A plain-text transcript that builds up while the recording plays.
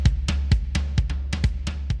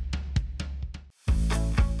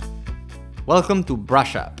Welcome to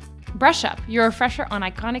Brush Up. Brush Up, your refresher on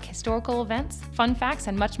iconic historical events, fun facts,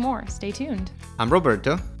 and much more. Stay tuned. I'm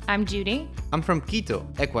Roberto. I'm Judy. I'm from Quito,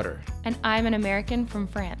 Ecuador. And I'm an American from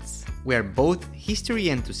France. We are both history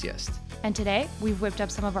enthusiasts. And today, we've whipped up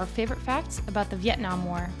some of our favorite facts about the Vietnam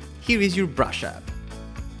War. Here is your Brush Up.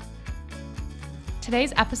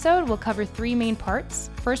 Today's episode will cover three main parts.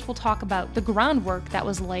 First, we'll talk about the groundwork that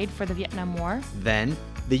was laid for the Vietnam War. Then,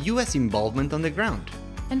 the US involvement on the ground.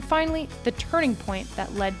 And finally, the turning point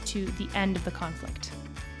that led to the end of the conflict.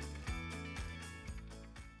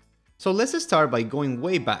 So let's start by going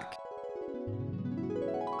way back.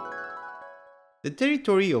 The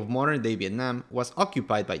territory of modern-day Vietnam was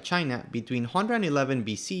occupied by China between 111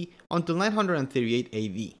 BC until 938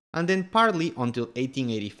 AD, and then partly until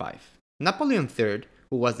 1885. Napoleon III,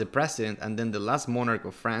 who was the president and then the last monarch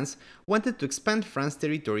of France, wanted to expand France's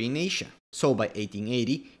territory in Asia. So by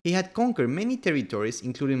 1880, he had conquered many territories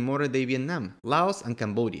including modern-day Vietnam, Laos and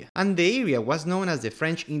Cambodia, and the area was known as the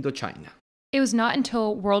French Indochina. It was not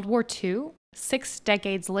until World War II, 6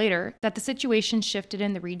 decades later, that the situation shifted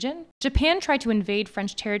in the region. Japan tried to invade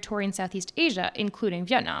French territory in Southeast Asia, including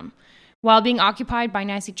Vietnam. While being occupied by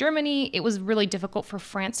Nazi Germany, it was really difficult for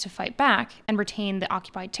France to fight back and retain the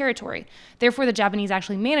occupied territory. Therefore, the Japanese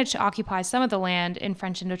actually managed to occupy some of the land in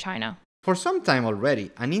French Indochina. For some time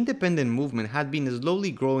already, an independent movement had been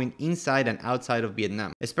slowly growing inside and outside of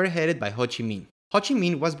Vietnam, spearheaded by Ho Chi Minh. Ho Chi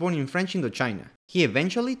Minh was born in French Indochina. He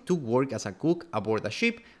eventually took work as a cook aboard a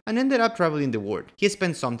ship and ended up traveling the world. He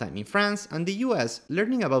spent some time in France and the US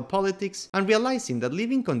learning about politics and realizing that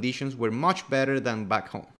living conditions were much better than back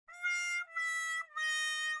home.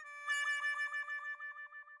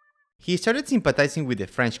 He started sympathizing with the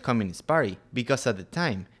French Communist Party because at the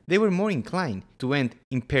time, they were more inclined to end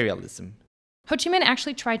imperialism. Ho Chi Minh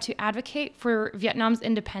actually tried to advocate for Vietnam's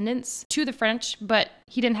independence to the French, but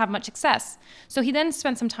he didn't have much success. So he then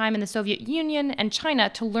spent some time in the Soviet Union and China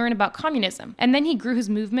to learn about communism. And then he grew his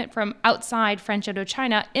movement from outside French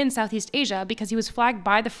Indochina in Southeast Asia because he was flagged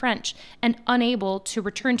by the French and unable to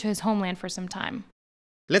return to his homeland for some time.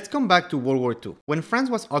 Let's come back to World War II. When France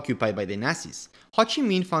was occupied by the Nazis, Ho Chi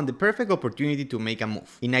Minh found the perfect opportunity to make a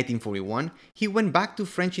move. In 1941, he went back to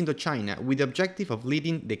French Indochina with the objective of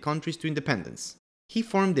leading the countries to independence. He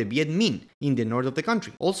formed the Viet Minh in the north of the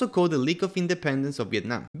country, also called the League of Independence of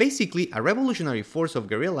Vietnam, basically a revolutionary force of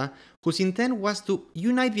guerrilla whose intent was to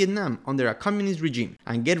unite Vietnam under a communist regime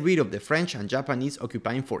and get rid of the French and Japanese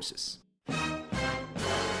occupying forces.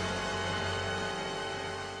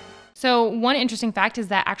 So one interesting fact is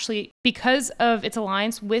that actually, because of its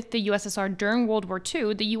alliance with the USSR during World War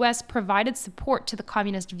II, the US provided support to the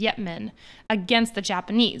communist Viet Minh against the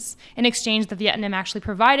Japanese. In exchange, the Viet Minh actually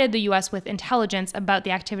provided the US with intelligence about the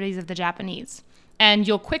activities of the Japanese. And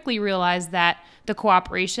you'll quickly realize that the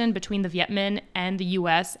cooperation between the Viet Minh and the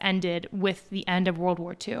US ended with the end of World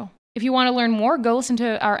War II. If you want to learn more, go listen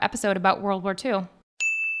to our episode about World War II.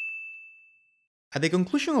 At the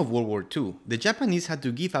conclusion of World War II, the Japanese had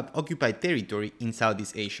to give up occupied territory in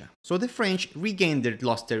Southeast Asia, so the French regained their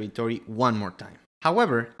lost territory one more time.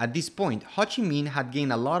 However, at this point, Ho Chi Minh had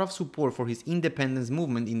gained a lot of support for his independence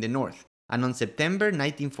movement in the north, and on September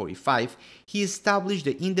 1945, he established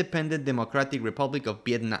the Independent Democratic Republic of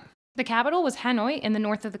Vietnam. The capital was Hanoi in the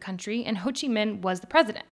north of the country, and Ho Chi Minh was the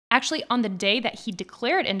president. Actually, on the day that he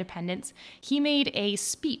declared independence, he made a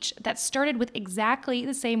speech that started with exactly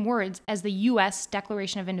the same words as the US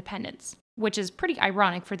Declaration of Independence, which is pretty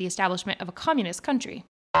ironic for the establishment of a communist country.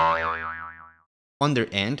 On their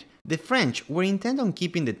end, the French were intent on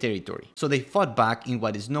keeping the territory, so they fought back in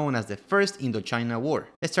what is known as the First Indochina War,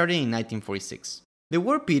 starting in 1946. The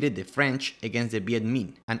war pitted the French against the Viet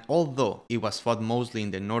Minh, and although it was fought mostly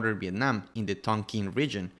in the northern Vietnam, in the Tonkin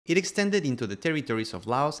region, it extended into the territories of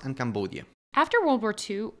Laos and Cambodia. After World War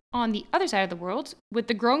II, on the other side of the world, with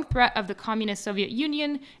the growing threat of the Communist Soviet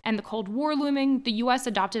Union and the Cold War looming, the US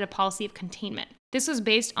adopted a policy of containment. This was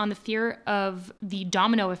based on the fear of the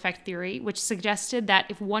domino effect theory, which suggested that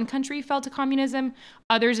if one country fell to communism,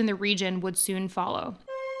 others in the region would soon follow.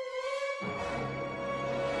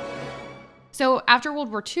 So after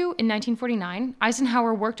World War II, in 1949,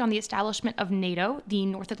 Eisenhower worked on the establishment of NATO, the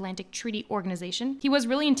North Atlantic Treaty Organization. He was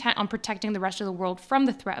really intent on protecting the rest of the world from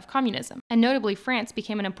the threat of communism. And notably, France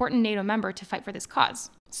became an important NATO member to fight for this cause.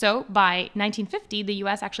 So by 1950, the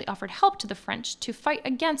US actually offered help to the French to fight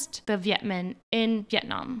against the Viet Minh in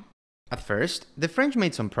Vietnam. At first, the French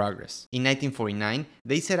made some progress. In 1949,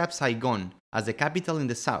 they set up Saigon as the capital in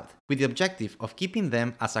the south, with the objective of keeping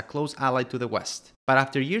them as a close ally to the west. But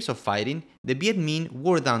after years of fighting, the Viet Minh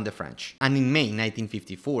wore down the French, and in May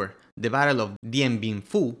 1954, the Battle of Dien Bien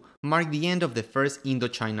Phu marked the end of the First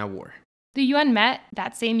Indochina War. The UN met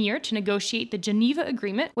that same year to negotiate the Geneva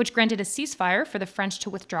Agreement, which granted a ceasefire for the French to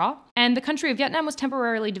withdraw, and the country of Vietnam was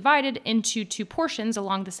temporarily divided into two portions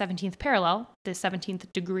along the 17th parallel, the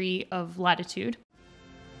 17th degree of latitude.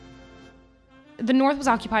 The north was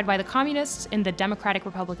occupied by the communists in the Democratic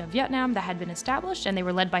Republic of Vietnam that had been established, and they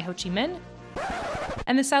were led by Ho Chi Minh.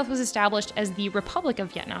 And the south was established as the Republic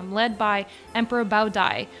of Vietnam, led by Emperor Bao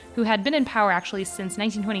Dai, who had been in power actually since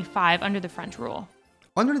 1925 under the French rule.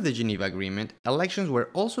 Under the Geneva Agreement, elections were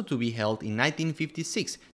also to be held in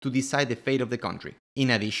 1956 to decide the fate of the country. In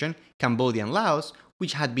addition, Cambodia and Laos,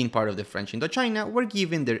 which had been part of the French Indochina, were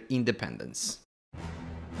given their independence.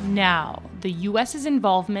 Now, the US's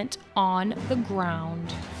involvement on the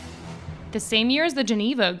ground. The same year as the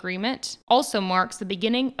Geneva Agreement also marks the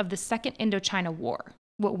beginning of the Second Indochina War,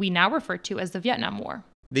 what we now refer to as the Vietnam War.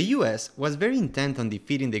 The US was very intent on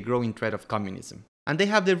defeating the growing threat of communism, and they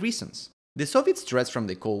have their reasons. The Soviets' threats from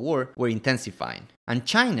the Cold War were intensifying, and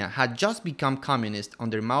China had just become communist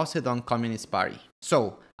under Mao Zedong Communist Party.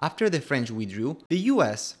 So, after the French withdrew, the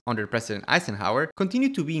US, under President Eisenhower,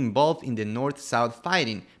 continued to be involved in the North-South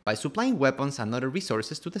fighting by supplying weapons and other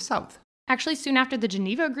resources to the South. Actually, soon after the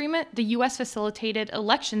Geneva Agreement, the US facilitated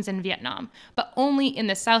elections in Vietnam, but only in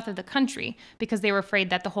the south of the country, because they were afraid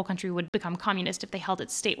that the whole country would become communist if they held it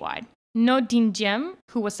statewide. Ngo Dinh Diem,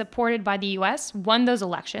 who was supported by the US, won those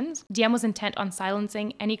elections. Diem was intent on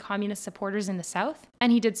silencing any communist supporters in the south,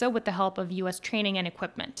 and he did so with the help of US training and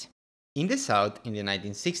equipment. In the South, in the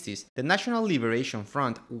 1960s, the National Liberation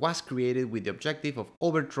Front was created with the objective of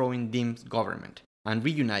overthrowing Diem's government and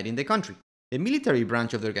reuniting the country. The military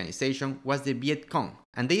branch of the organization was the Viet Cong,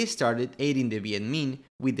 and they started aiding the Viet Minh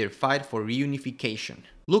with their fight for reunification,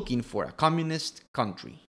 looking for a communist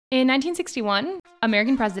country. In 1961,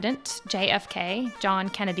 American President JFK, John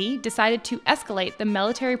Kennedy, decided to escalate the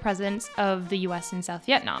military presence of the US in South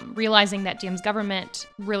Vietnam, realizing that Diem's government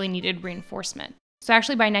really needed reinforcement. So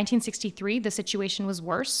actually by 1963, the situation was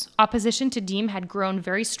worse. Opposition to Diem had grown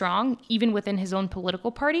very strong, even within his own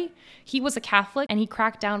political party. He was a Catholic, and he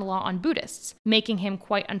cracked down a law on Buddhists, making him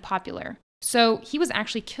quite unpopular. So he was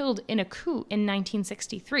actually killed in a coup in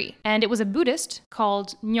 1963. And it was a Buddhist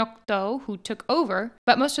called Ngoc Do who took over,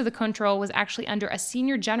 but most of the control was actually under a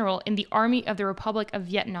senior general in the Army of the Republic of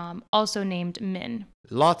Vietnam, also named Minh.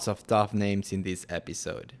 Lots of tough names in this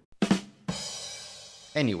episode.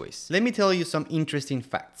 Anyways, let me tell you some interesting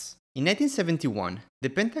facts. In 1971, the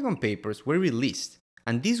Pentagon Papers were released,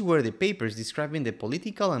 and these were the papers describing the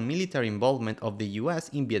political and military involvement of the US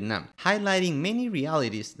in Vietnam, highlighting many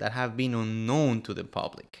realities that have been unknown to the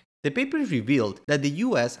public. The papers revealed that the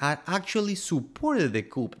US had actually supported the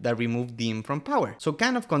coup that removed Diem from power, so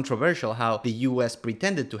kind of controversial how the US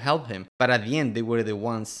pretended to help him, but at the end they were the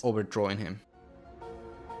ones overthrowing him.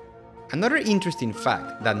 Another interesting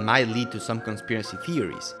fact that might lead to some conspiracy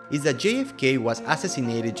theories is that JFK was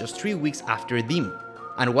assassinated just 3 weeks after Diem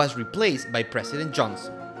and was replaced by President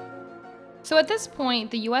Johnson. So at this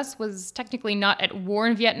point, the US was technically not at war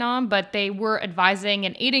in Vietnam, but they were advising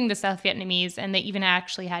and aiding the South Vietnamese, and they even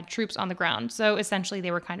actually had troops on the ground, so essentially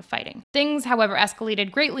they were kind of fighting. Things, however,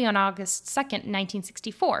 escalated greatly on August 2nd,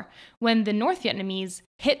 1964, when the North Vietnamese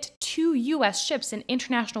hit 2 US ships in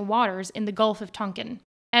international waters in the Gulf of Tonkin.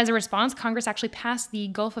 As a response, Congress actually passed the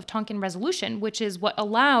Gulf of Tonkin Resolution, which is what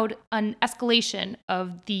allowed an escalation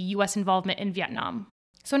of the US involvement in Vietnam.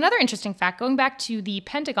 So another interesting fact, going back to the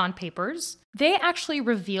Pentagon Papers, they actually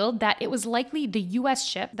revealed that it was likely the US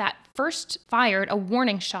ship that first fired a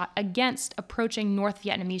warning shot against approaching North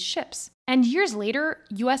Vietnamese ships. And years later,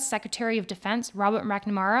 US Secretary of Defense Robert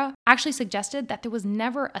McNamara actually suggested that there was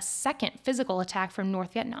never a second physical attack from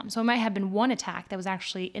North Vietnam. So it might have been one attack that was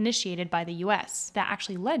actually initiated by the US that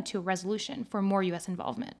actually led to a resolution for more US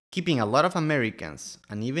involvement. Keeping a lot of Americans,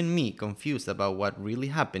 and even me, confused about what really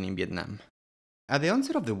happened in Vietnam. At the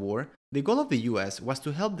onset of the war, the goal of the US was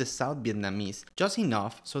to help the South Vietnamese just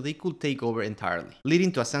enough so they could take over entirely,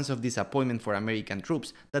 leading to a sense of disappointment for American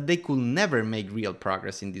troops that they could never make real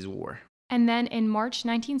progress in this war. And then in March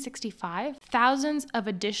 1965, thousands of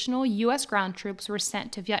additional US ground troops were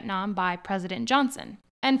sent to Vietnam by President Johnson.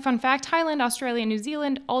 And fun fact, Thailand, Australia, and New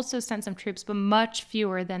Zealand also sent some troops, but much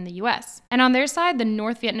fewer than the US. And on their side, the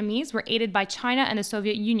North Vietnamese were aided by China and the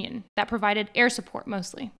Soviet Union that provided air support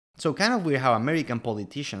mostly. So kind of weird how American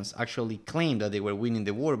politicians actually claimed that they were winning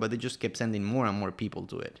the war, but they just kept sending more and more people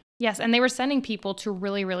to it. Yes, and they were sending people to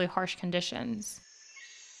really, really harsh conditions.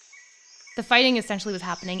 The fighting essentially was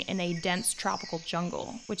happening in a dense tropical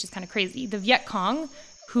jungle, which is kind of crazy. The Viet Cong,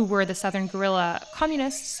 who were the Southern guerrilla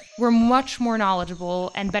communists, were much more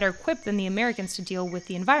knowledgeable and better equipped than the Americans to deal with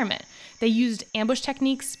the environment. They used ambush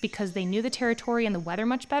techniques because they knew the territory and the weather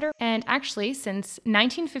much better. And actually, since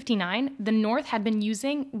 1959, the North had been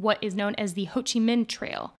using what is known as the Ho Chi Minh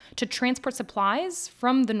Trail to transport supplies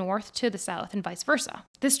from the North to the South and vice versa.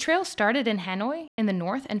 This trail started in Hanoi in the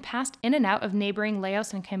North and passed in and out of neighboring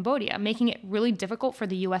Laos and Cambodia, making it really difficult for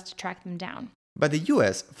the US to track them down. But the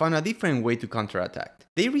US found a different way to counterattack.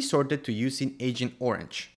 They resorted to using Agent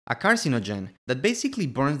Orange, a carcinogen that basically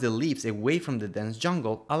burns the leaves away from the dense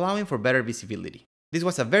jungle, allowing for better visibility. This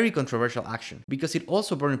was a very controversial action because it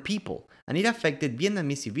also burned people, and it affected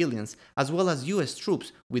Vietnamese civilians as well as US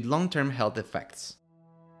troops with long-term health effects.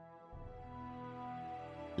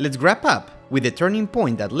 Let's wrap up with the turning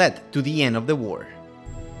point that led to the end of the war.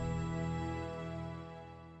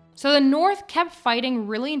 So the North kept fighting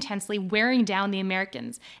really intensely, wearing down the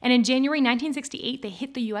Americans. And in January 1968, they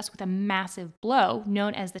hit the US with a massive blow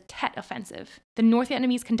known as the Tet Offensive. The North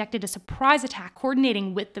Vietnamese conducted a surprise attack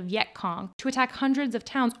coordinating with the Viet Cong to attack hundreds of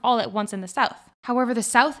towns all at once in the South. However, the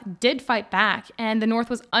South did fight back, and the North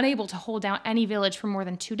was unable to hold down any village for more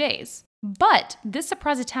than 2 days. But this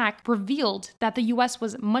surprise attack revealed that the US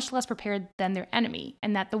was much less prepared than their enemy,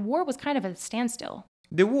 and that the war was kind of at a standstill.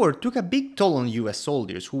 The war took a big toll on US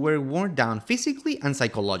soldiers who were worn down physically and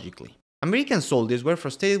psychologically. American soldiers were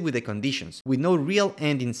frustrated with the conditions, with no real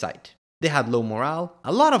end in sight. They had low morale,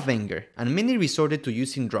 a lot of anger, and many resorted to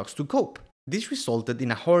using drugs to cope. This resulted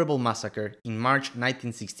in a horrible massacre in March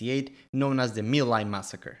 1968 known as the My Lai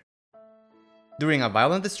Massacre. During a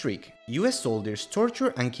violent streak, US soldiers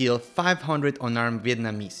tortured and killed 500 unarmed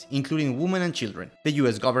Vietnamese, including women and children. The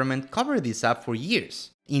US government covered this up for years.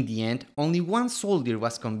 In the end, only one soldier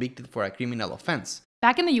was convicted for a criminal offense.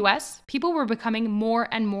 Back in the US, people were becoming more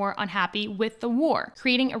and more unhappy with the war,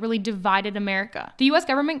 creating a really divided America. The US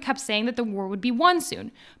government kept saying that the war would be won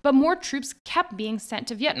soon, but more troops kept being sent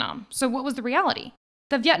to Vietnam. So what was the reality?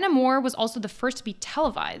 The Vietnam War was also the first to be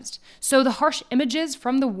televised, so the harsh images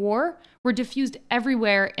from the war were diffused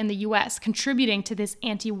everywhere in the US, contributing to this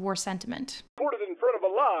anti-war sentiment. Recorded in front of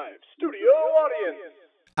a live studio audience.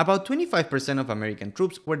 About 25% of American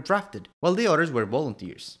troops were drafted, while the others were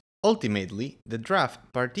volunteers. Ultimately, the draft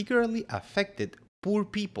particularly affected poor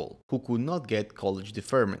people who could not get college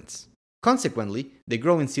deferments. Consequently, the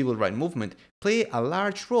growing civil rights movement played a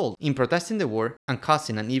large role in protesting the war and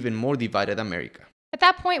causing an even more divided America. At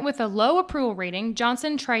that point, with a low approval rating,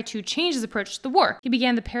 Johnson tried to change his approach to the war. He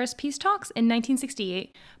began the Paris peace talks in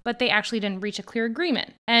 1968, but they actually didn't reach a clear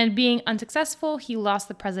agreement. And being unsuccessful, he lost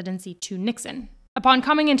the presidency to Nixon. Upon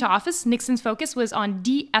coming into office, Nixon's focus was on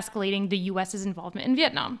de-escalating the US's involvement in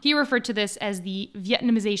Vietnam. He referred to this as the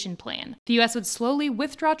Vietnamization plan. The US would slowly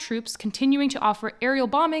withdraw troops, continuing to offer aerial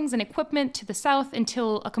bombings and equipment to the South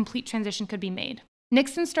until a complete transition could be made.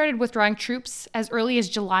 Nixon started withdrawing troops as early as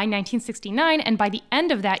July 1969, and by the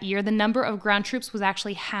end of that year, the number of ground troops was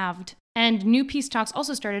actually halved. And new peace talks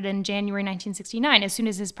also started in January 1969, as soon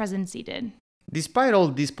as his presidency did. Despite all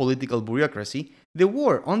this political bureaucracy, the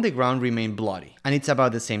war on the ground remained bloody, and it's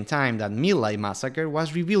about the same time that My Lai massacre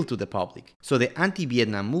was revealed to the public, so the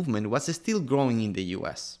anti-Vietnam movement was still growing in the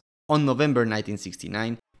US. On November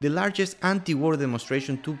 1969, the largest anti-war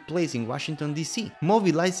demonstration took place in Washington, D.C.,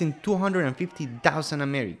 mobilizing 250,000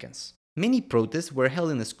 Americans. Many protests were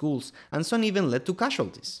held in the schools, and some even led to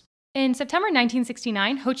casualties. In September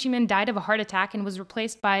 1969, Ho Chi Minh died of a heart attack and was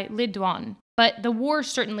replaced by Le Duan, but the war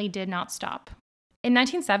certainly did not stop. In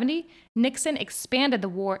 1970, Nixon expanded the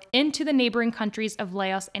war into the neighboring countries of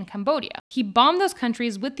Laos and Cambodia. He bombed those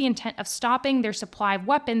countries with the intent of stopping their supply of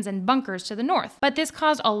weapons and bunkers to the north. But this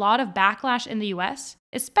caused a lot of backlash in the US,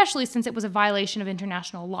 especially since it was a violation of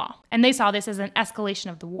international law. And they saw this as an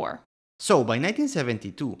escalation of the war. So, by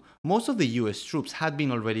 1972, most of the US troops had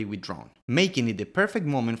been already withdrawn, making it the perfect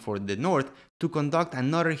moment for the North to conduct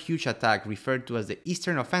another huge attack referred to as the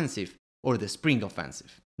Eastern Offensive or the Spring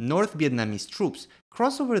Offensive. North Vietnamese troops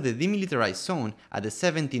crossed over the demilitarized zone at the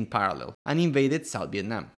 17th parallel and invaded South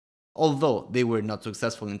Vietnam. Although they were not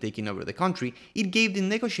successful in taking over the country, it gave them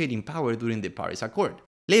negotiating power during the Paris Accord.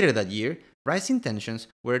 Later that year, rising tensions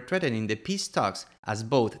were threatening the peace talks as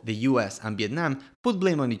both the US and Vietnam put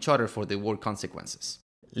blame on each other for the war consequences,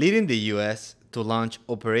 leading the US to launch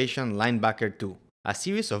Operation Linebacker II, a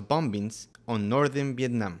series of bombings on northern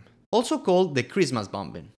Vietnam, also called the Christmas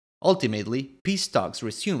bombing. Ultimately, peace talks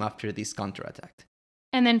resumed after this counterattack.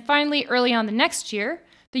 And then finally, early on the next year,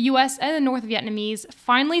 the US and the North Vietnamese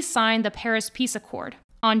finally signed the Paris Peace Accord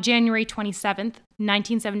on January 27,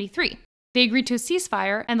 1973. They agreed to a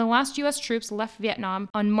ceasefire, and the last US troops left Vietnam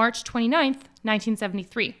on March 29,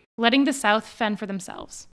 1973. letting the South fend for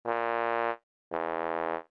themselves.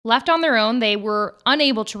 Left on their own, they were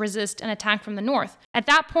unable to resist an attack from the North. At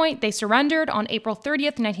that point, they surrendered on April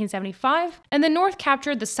 30th, 1975, and the North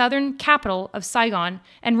captured the southern capital of Saigon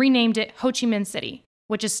and renamed it Ho Chi Minh City,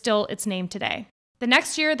 which is still its name today. The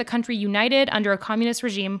next year, the country united under a communist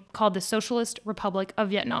regime called the Socialist Republic of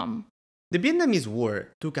Vietnam. The Vietnamese War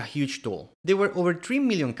took a huge toll. There were over 3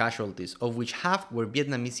 million casualties, of which half were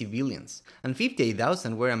Vietnamese civilians, and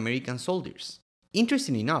 58,000 were American soldiers.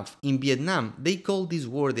 Interesting enough, in Vietnam, they called this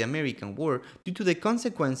war the American War due to the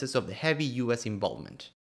consequences of the heavy US involvement.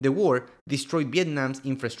 The war destroyed Vietnam's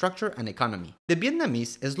infrastructure and economy. The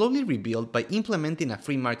Vietnamese slowly rebuilt by implementing a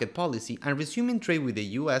free market policy and resuming trade with the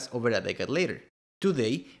US over a decade later.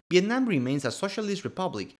 Today, Vietnam remains a socialist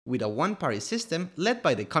republic with a one-party system led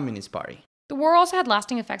by the Communist Party. The war also had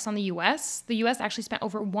lasting effects on the US. The US actually spent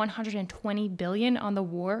over $120 billion on the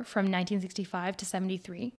war from 1965 to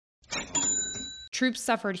 73. Troops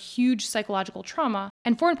suffered huge psychological trauma,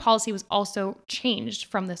 and foreign policy was also changed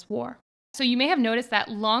from this war. So you may have noticed that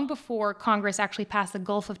long before Congress actually passed the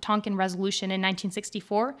Gulf of Tonkin Resolution in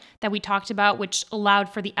 1964 that we talked about, which allowed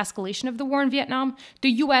for the escalation of the war in Vietnam,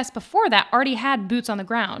 the US before that already had boots on the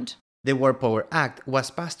ground. The War Power Act was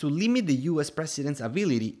passed to limit the US president's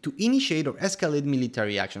ability to initiate or escalate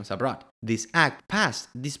military actions abroad. This act passed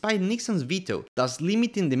despite Nixon's veto, thus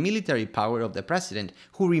limiting the military power of the president,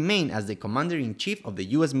 who remained as the commander-in-chief of the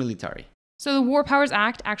US military. So the War Powers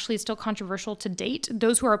Act actually is still controversial to date.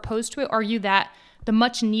 Those who are opposed to it argue that the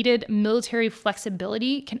much-needed military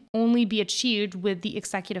flexibility can only be achieved with the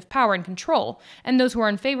executive power and control, and those who are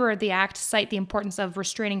in favor of the act cite the importance of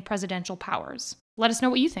restraining presidential powers. Let us know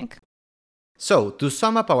what you think. So, to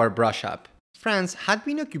sum up our brush up, France had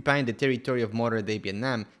been occupying the territory of modern-day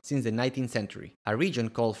Vietnam since the 19th century, a region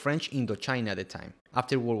called French Indochina at the time.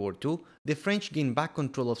 After World War II, the French gained back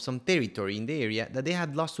control of some territory in the area that they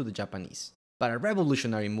had lost to the Japanese. But a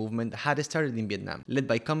revolutionary movement had started in Vietnam, led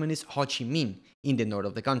by communist Ho Chi Minh in the north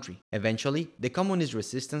of the country. Eventually, the communist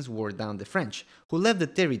resistance wore down the French, who left the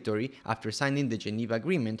territory after signing the Geneva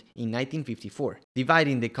Agreement in 1954,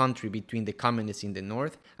 dividing the country between the communists in the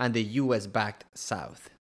north and the US-backed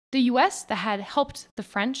south. The US, that had helped the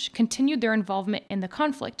French, continued their involvement in the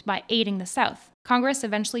conflict by aiding the South. Congress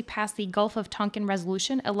eventually passed the Gulf of Tonkin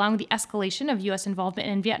Resolution, allowing the escalation of US involvement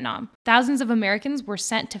in Vietnam. Thousands of Americans were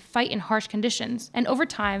sent to fight in harsh conditions, and over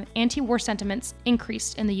time, anti-war sentiments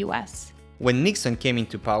increased in the US. When Nixon came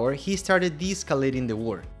into power, he started de-escalating the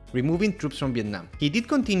war, removing troops from Vietnam. He did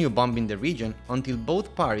continue bombing the region until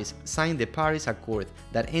both parties signed the Paris Accord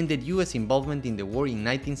that ended US involvement in the war in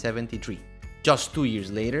 1973. Just 2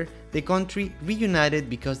 years later, the country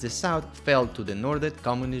reunited because the South fell to the Northern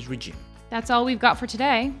communist regime. That's all we've got for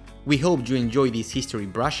today. We hope you enjoyed this history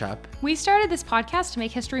brush up. We started this podcast to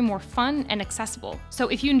make history more fun and accessible. So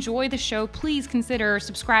if you enjoy the show, please consider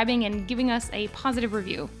subscribing and giving us a positive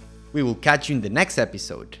review. We will catch you in the next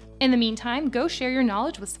episode. In the meantime, go share your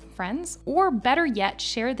knowledge with some friends, or better yet,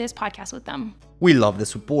 share this podcast with them. We love the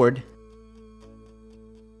support.